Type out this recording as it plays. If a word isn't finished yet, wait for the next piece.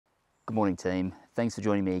Good morning team, thanks for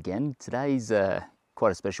joining me again. Today's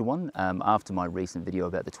quite a special one. After my recent video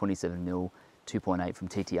about the 27mm 2.8 from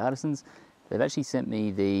TTArtisan, they've actually sent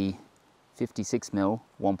me the 56mm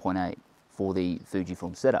 1.8 for the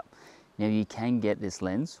Fujifilm setup. Now you can get this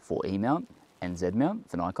lens for E mount and Z mount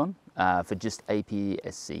for Nikon for just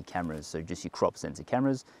APS-C cameras, so just your crop sensor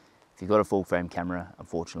cameras. If you've got a full frame camera,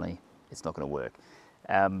 unfortunately it's not going to work.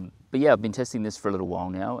 But yeah, I've been testing this for a little while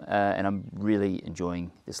now and I'm really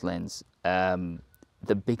enjoying this lens.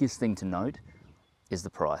 The biggest thing to note is the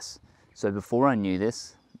price. So before I knew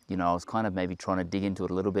this, I was kind of maybe trying to dig into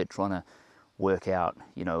it a little bit, trying to work out,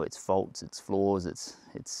 its faults, its flaws,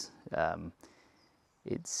 its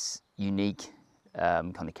unique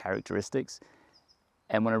kind of characteristics.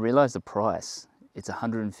 And when I realized the price, it's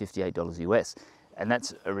 $158 US. And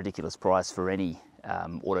that's a ridiculous price for any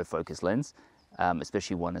autofocus lens,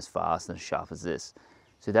 especially one as fast and as sharp as this.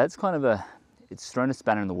 So that's kind of it's thrown a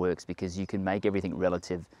spanner in the works because you can make everything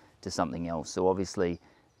relative to something else. So obviously,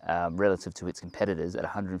 relative to its competitors at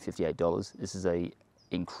 $158, this is an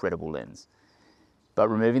incredible lens. But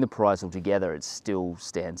removing the price altogether, it still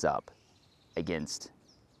stands up against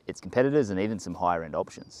its competitors and even some higher end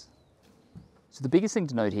options. So the biggest thing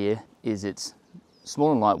to note here is it's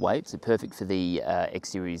small and lightweight, so perfect for the X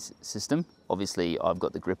series system. Obviously I've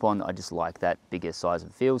got the grip on, I just like that bigger size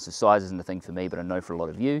and feel. So size isn't a thing for me, but I know for a lot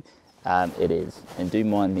of you, it is. And do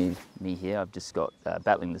mind me here, I've just got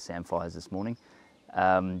battling the sand fires this morning.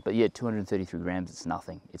 But yeah, 233 grams, it's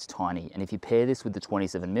nothing, it's tiny. And if you pair this with the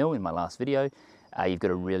 27mm in my last video, you've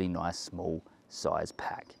got a really nice small size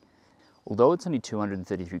pack. Although it's only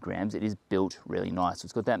 233 grams, it is built really nice. So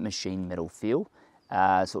it's got that machine metal feel.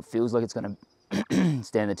 So it feels like it's going to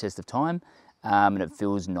stand the test of time, and it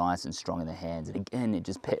feels nice and strong in the hands. And again, it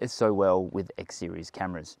just pairs so well with X series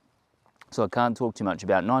cameras. So I can't talk too much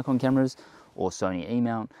about Nikon cameras or Sony E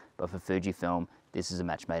mount, but for Fujifilm, this is a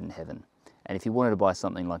match made in heaven. And if you wanted to buy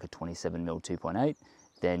something like a 27mm 2.8,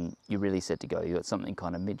 then you're really set to go. You've got something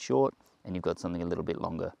kind of mid-short, and you've got something a little bit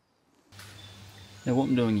longer. Now what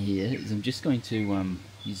I'm doing here is I'm just going to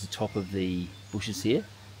use the top of the bushes here,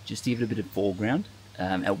 just to give it a bit of foreground.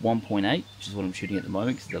 At 1.8, which is what I'm shooting at the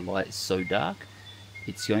moment because the light is so dark,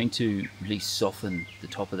 it's going to really soften the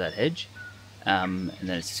top of that hedge, and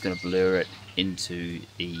then it's just going to blur it into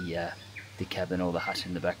the cabin or the hut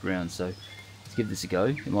in the background. So let's give this a go.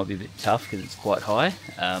 It might be a bit tough because it's quite high,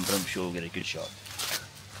 but I'm sure we'll get a good shot.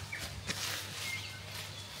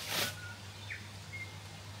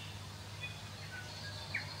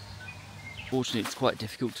 Fortunately, it's quite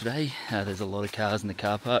difficult today. There's a lot of cars in the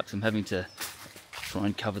car park, so I'm having to try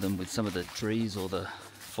and cover them with some of the trees or the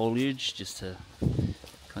foliage just to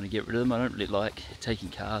kind of get rid of them. I don't really like taking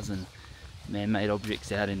cars and man-made objects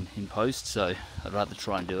out in post, so I'd rather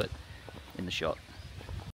try and do it in the shot.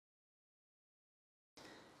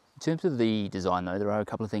 In terms of the design though, there are a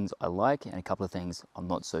couple of things I like and a couple of things I'm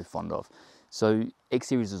not so fond of. So X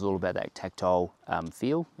series is all about that tactile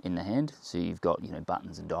feel in the hand. So you've got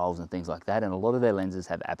buttons and dials and things like that, and a lot of their lenses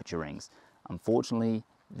have aperture rings. Unfortunately,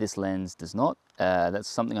 this lens does not. That's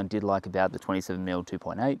something I did like about the 27mm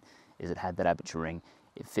 2.8, is it had that aperture ring,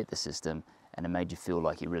 it fit the system, and it made you feel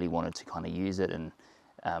like you really wanted to kind of use it and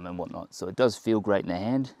whatnot. So it does feel great in the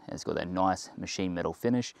hand, and it's got that nice machine metal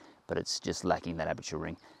finish, but it's just lacking that aperture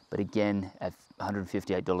ring. But again, at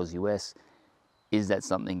 $158 US, is that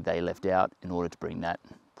something they left out in order to bring that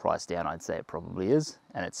price down? I'd say it probably is,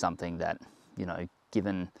 and it's something that,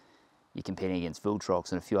 given you're competing against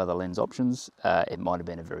Viltrox and a few other lens options, it might have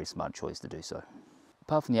been a very smart choice to do so.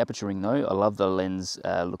 Apart from the aperture ring though, I love the lens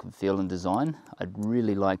look and feel and design. I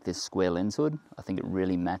really like this square lens hood. I think it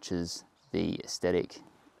really matches the aesthetic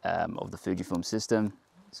of the Fujifilm system.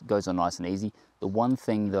 It goes on nice and easy. The one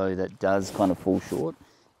thing though that does kind of fall short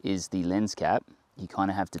is the lens cap. You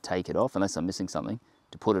kind of have to take it off, unless I'm missing something,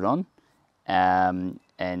 to put it on. And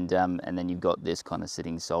then you've got this kind of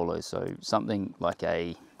sitting solo. So something like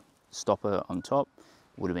a stopper on top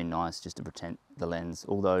would have been nice just to protect the lens,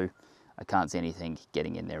 although I can't see anything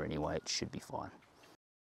getting in there anyway. It should be fine.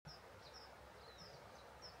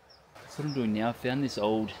 So what I'm doing now, I found this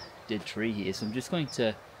old dead tree here, so I'm just going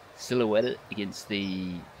to silhouette it against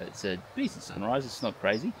it's a decent sunrise, it's not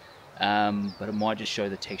crazy, but it might just show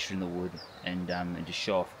the texture in the wood and just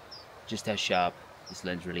show off just how sharp this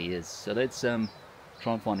lens really is. So let's try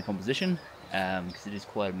and find a composition, because it is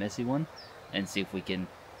quite a messy one, and see if we can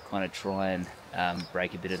kind of try and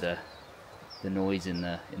break a bit of the noise in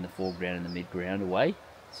the foreground and the midground away,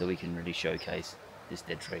 so we can really showcase this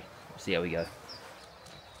dead tree. We'll see how we go.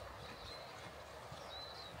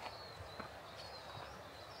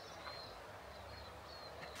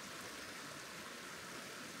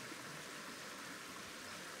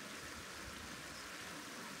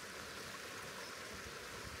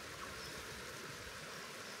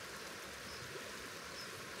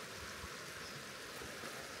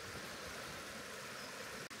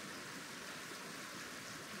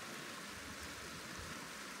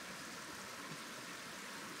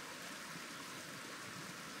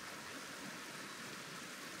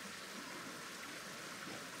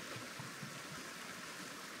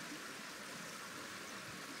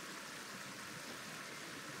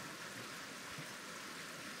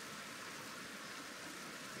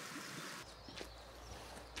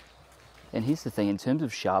 And here's the thing, in terms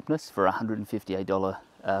of sharpness for a $158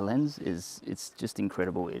 lens, it's just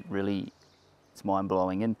incredible. It's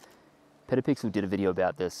mind-blowing. And Petapixel did a video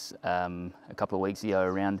about this a couple of weeks ago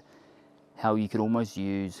around how you could almost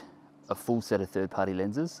use a full set of third-party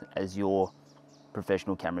lenses as your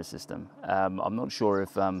professional camera system. I'm not sure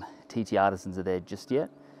if TTArtisans are there just yet.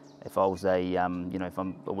 If I was if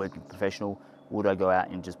I'm a working professional, would I go out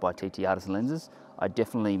and just buy TTArtisan lenses? I'd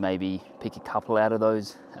definitely maybe pick a couple out of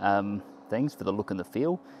those things for the look and the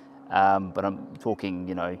feel. But I'm talking,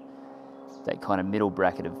 that kind of middle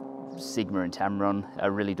bracket of Sigma and Tamron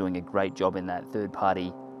are really doing a great job in that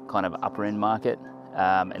third-party kind of upper-end market.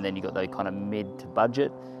 And then you've got those kind of mid to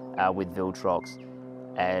budget with Viltrox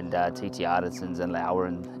and TTArtisans and Lauer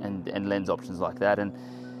and lens options like that. And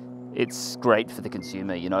it's great for the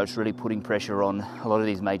consumer. It's really putting pressure on a lot of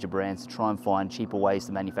these major brands to try and find cheaper ways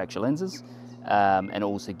to manufacture lenses, and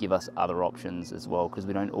also give us other options as well, because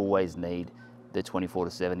we don't always need the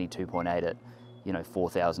 24-70 2.8 at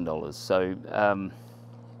 $4,000. So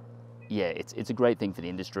yeah, it's a great thing for the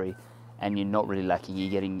industry, and you're not really lacking.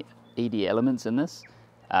 You're getting ED elements in this,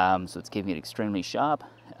 so it's keeping it extremely sharp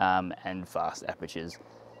and fast apertures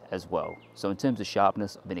as well. So in terms of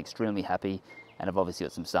sharpness, I've been extremely happy, and I've obviously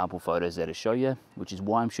got some sample photos there to show you, which is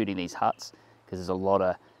why I'm shooting these huts, because there's a lot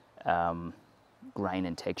of grain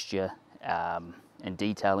and texture and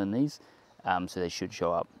detail in these, so they should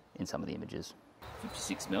show up in some of the images.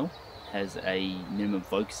 56mm has a minimum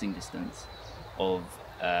focusing distance of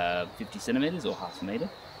 50 centimeters or half a meter.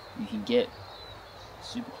 You can get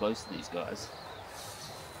super close to these guys,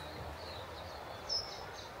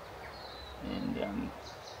 and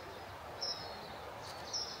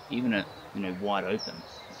even at wide open,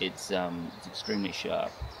 it's extremely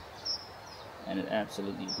sharp, and it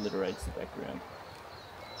absolutely obliterates the background.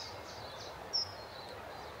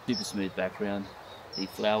 Super smooth background. The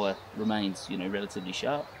flower remains relatively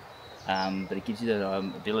sharp, but it gives you that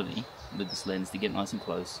ability with this lens to get nice and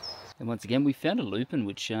close. And once again, we found a lupin,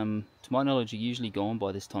 which to my knowledge are usually gone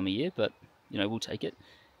by this time of year, but we'll take it.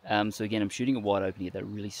 So again, I'm shooting it wide open here, that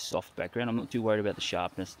really soft background. I'm not too worried about the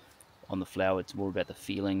sharpness on the flower. It's more about the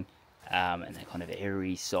feeling and that kind of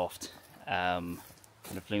airy, soft kind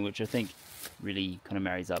of feeling, which I think really kind of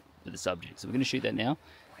marries up with the subject. So we're going to shoot that now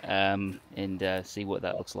and see what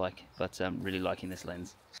that looks like. But I'm really liking this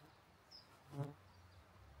lens.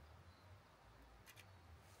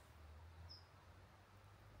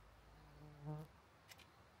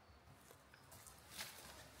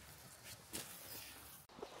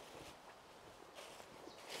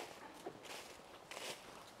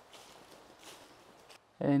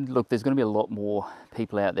 And look, there's going to be a lot more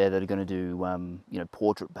people out there that are going to do,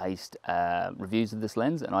 portrait-based reviews of this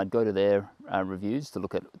lens, and I'd go to their reviews to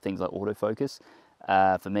look at things like autofocus.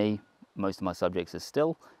 For me, most of my subjects are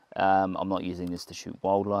still. I'm not using this to shoot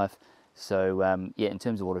wildlife. So yeah, in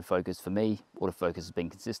terms of autofocus, for me, autofocus has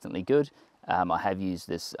been consistently good. I have used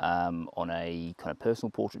this on a kind of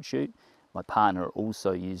personal portrait shoot. My partner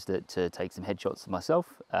also used it to take some headshots of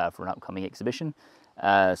myself for an upcoming exhibition.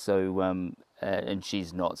 And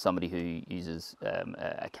she's not somebody who uses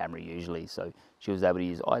a camera usually, so she was able to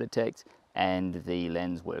use eye detect, and the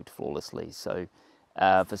lens worked flawlessly. So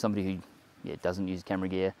for somebody who doesn't use camera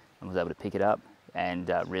gear and was able to pick it up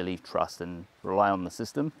and really trust and rely on the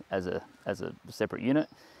system as a separate unit,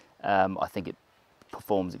 I think it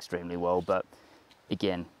performs extremely well. But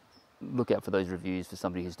again, look out for those reviews for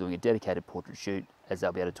somebody who's doing a dedicated portrait shoot, as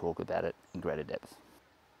they'll be able to talk about it in greater depth.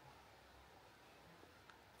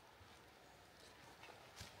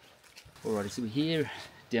 Alrighty, so we're here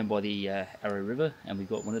down by the Arrow River, and we've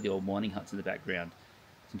got one of the old mining huts in the background.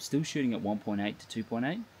 So I'm still shooting at 1.8 to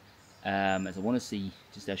 2.8, as I want to see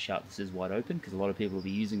just how sharp this is wide open, because a lot of people will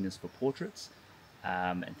be using this for portraits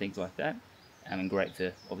and things like that, and great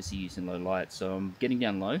for obviously using low light. So I'm getting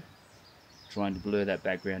down low, trying to blur that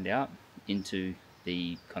background out into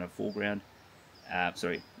the kind of foreground,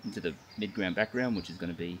 into the midground background, which is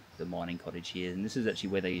going to be the mining cottage here. And this is actually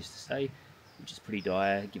where they used to stay, which is pretty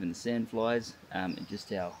dire given the sand flies and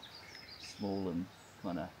just how small and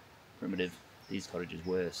kind of primitive these cottages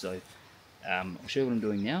were. So I'll show you what I'm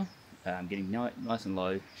doing now. I'm getting nice and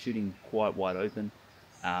low, shooting quite wide open,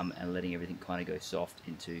 and letting everything kind of go soft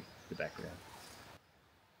into the background.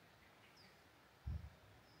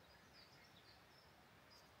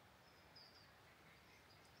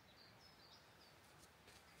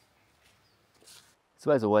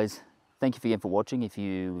 So as always, thank you again for watching. If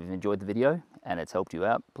you've enjoyed the video and it's helped you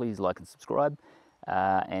out, please like and subscribe.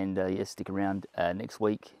 Yeah, stick around. Next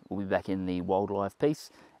week we'll be back in the wildlife piece.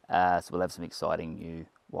 So we'll have some exciting new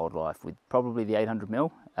wildlife with probably the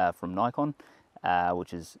 800mm from Nikon.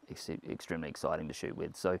 which is extremely exciting to shoot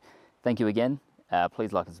with. So thank you again.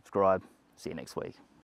 Please like and subscribe. See you next week.